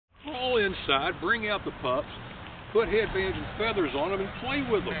inside, bring out the pups, put headbands and feathers on them, and play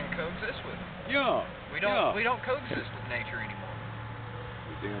with them. And coexist with them. Yeah. We don't coexist with nature anymore.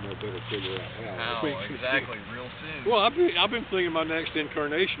 We damn well better figure out how. Exactly, real soon. Well, I've been thinking my next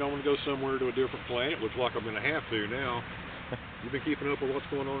incarnation, I want to go somewhere to a different planet. Looks like I'm going to have to now. You've been keeping up with what's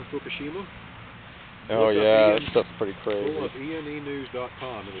going on in Fukushima? Oh yeah, that stuff's pretty crazy. Pull up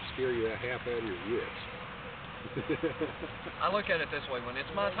enenews.com. It'll scare you half out of your wits. I look at it this way: when it's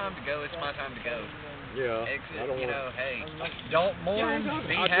my time to go, it's my time to go. Yeah. Exit. Hey, don't mourn.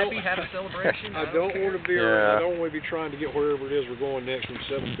 Be happy. Have a celebration. I don't want to be. I don't want to be trying to get wherever it is we're going next when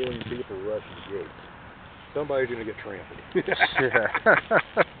 7 billion people are rushing to go. Somebody's going to get trampled.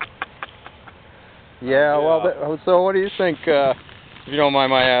 Yeah. Well, so what do you think? If you don't mind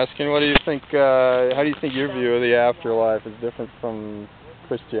my asking, what do you think? How do you think your view of the afterlife is different from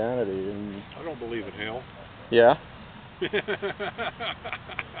Christianity? I don't believe in hell. Yeah.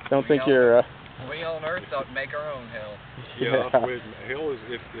 Don't think you're. We on Earth don't make our own hell. Yeah. Hell is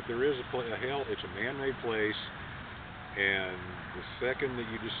if there is a hell, it's a man-made place, and the second that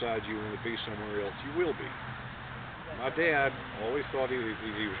you decide you want to be somewhere else, you will be. My dad always thought he was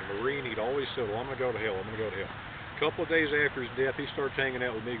a Marine. He'd always said, "Well, I'm going to go to hell. I'm going to go to hell." A couple of days after his death, he started hanging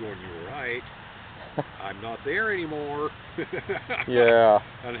out with me going, "You're right. I'm not there anymore." Yeah.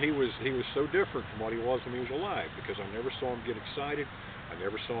 And he was so different from what he was when he was alive, because I never saw him get excited. I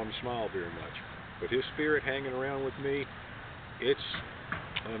never saw him smile very much. But his spirit hanging around with me, it's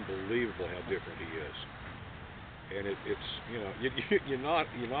unbelievable how different he is. And it's you're not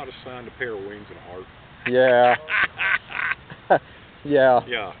assigned a pair of wings and a heart. Yeah. Yeah.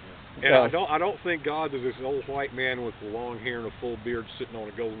 Yeah. And I don't think God is this old white man with long hair and a full beard sitting on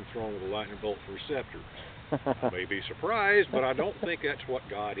a golden throne with a lightning bolt for a scepter. I may be surprised, but I don't think that's what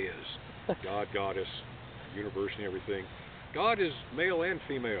God is. God, goddess, universe, and everything. God is male and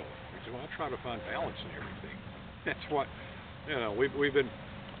female. So I try to find balance in everything. That's what we've been.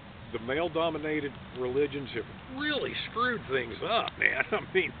 The male-dominated religions have really screwed things up, man.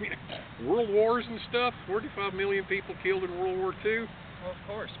 I mean, world wars and stuff. 45 million people killed in World War II. Well, of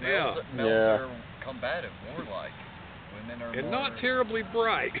course. Males are combative, warlike. Women are not terribly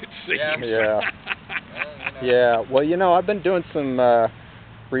bright, it seems. Yeah. Well, yeah. Well, I've been doing some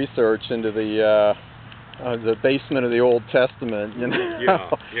research into the basement of the Old Testament.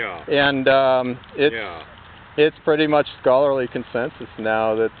 Yeah. And it's pretty much scholarly consensus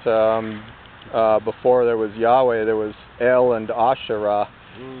now that before there was Yahweh, there was El and Asherah.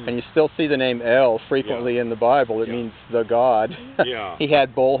 And you still see the name El frequently in the Bible. It means the God. Yeah. He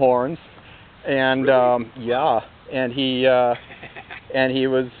had bull horns, and really? and he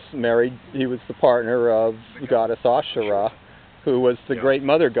was married. He was the partner of the goddess Asherah, who was the great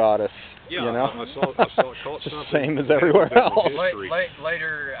mother goddess. Yeah, you know? I saw it called Just something. the same as everywhere else.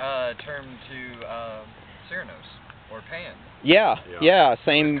 Later termed to Cyrnos or Pan. Yeah,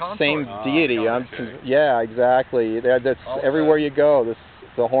 same deity. Okay. Yeah, exactly. That's also, everywhere you go.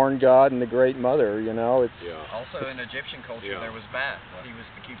 The horn god and the great mother. It's also in Egyptian culture there was Bath. He was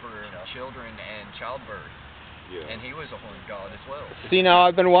the keeper of children and childbirth. Yeah. And he was a horn god as well. See, now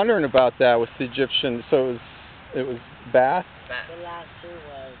I've been wondering about that with the Egyptian. So it was Bath. The last two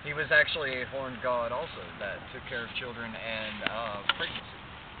was. He was actually a horned god also that took care of children and pregnancy.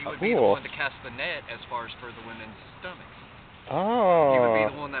 He would be the one to cast the net as far as for the women's stomachs. Oh. He would be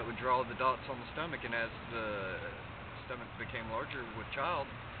the one that would draw the dots on the stomach, and as the stomach became larger with child,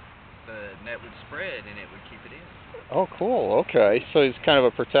 the net would spread and it would keep it in. Oh, cool. Okay, so he's kind of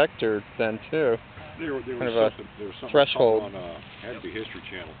a protector then too. There was something threshold on had to be History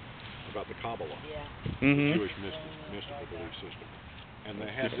Channel about the Kabbalah, the Jewish mystical belief system, and they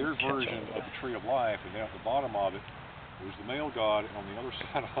had their version of the Tree of Life, and then at the bottom of it was the male god, and on the other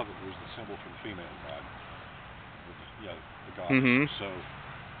side of it was the symbol for the female god. The god. So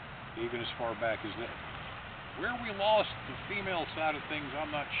even as far back as that, where we lost the female side of things,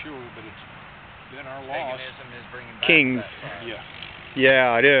 I'm not sure, but it's been our loss. Paganism is bringing back Kings. that side.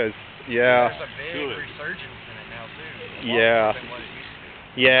 Yeah, it is. Yeah. There's a big resurgence in it now too. Yeah. Than what it used to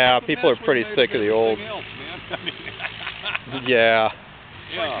be. Yeah, people are pretty sick of the old. Yeah.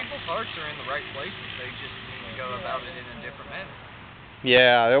 Like people's hearts are in the right places. They just need to go about it in a different manner.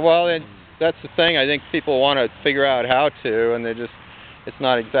 Yeah. Well, that's the thing. I think people want to figure out how to, and it's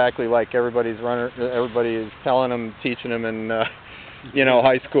not exactly like everybody is telling them, teaching them in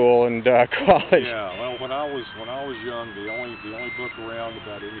high school and college. Yeah. Well, when I was young, the only book around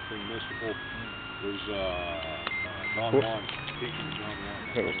about anything mystical was Gone Wilde, teaching Gone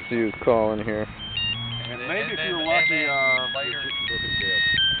Wilde. Let's see who's calling here. And maybe if you're lucky, later,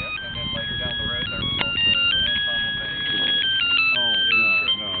 and then later down the road there was also Anton LaVey.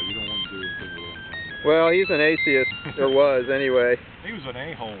 No, you don't want to do Well, he's an atheist, or was anyway. He was an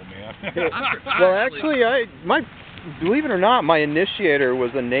a-hole, man. Well, actually, believe it or not, my initiator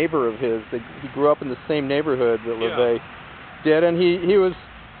was a neighbor of his. He grew up in the same neighborhood that LeVay did, and he was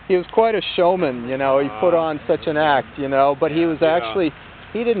quite a showman, you know. He put on such an act, you know, but he was actually,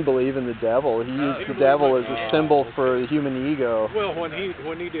 he didn't believe in the devil. He used the devil as a symbol for the human ego. Well, when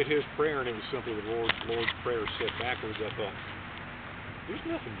he did his prayer and it was simply the Lord's Prayer said backwards, I thought, there's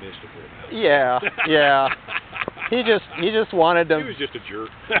nothing mystical about it. Yeah. He just wanted to. He was just a jerk.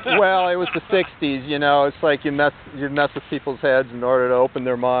 Well, it was the '60s, you know. It's like you mess with people's heads in order to open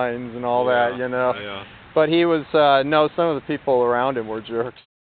their minds and all that, you know. Yeah. But he was no. Some of the people around him were jerks.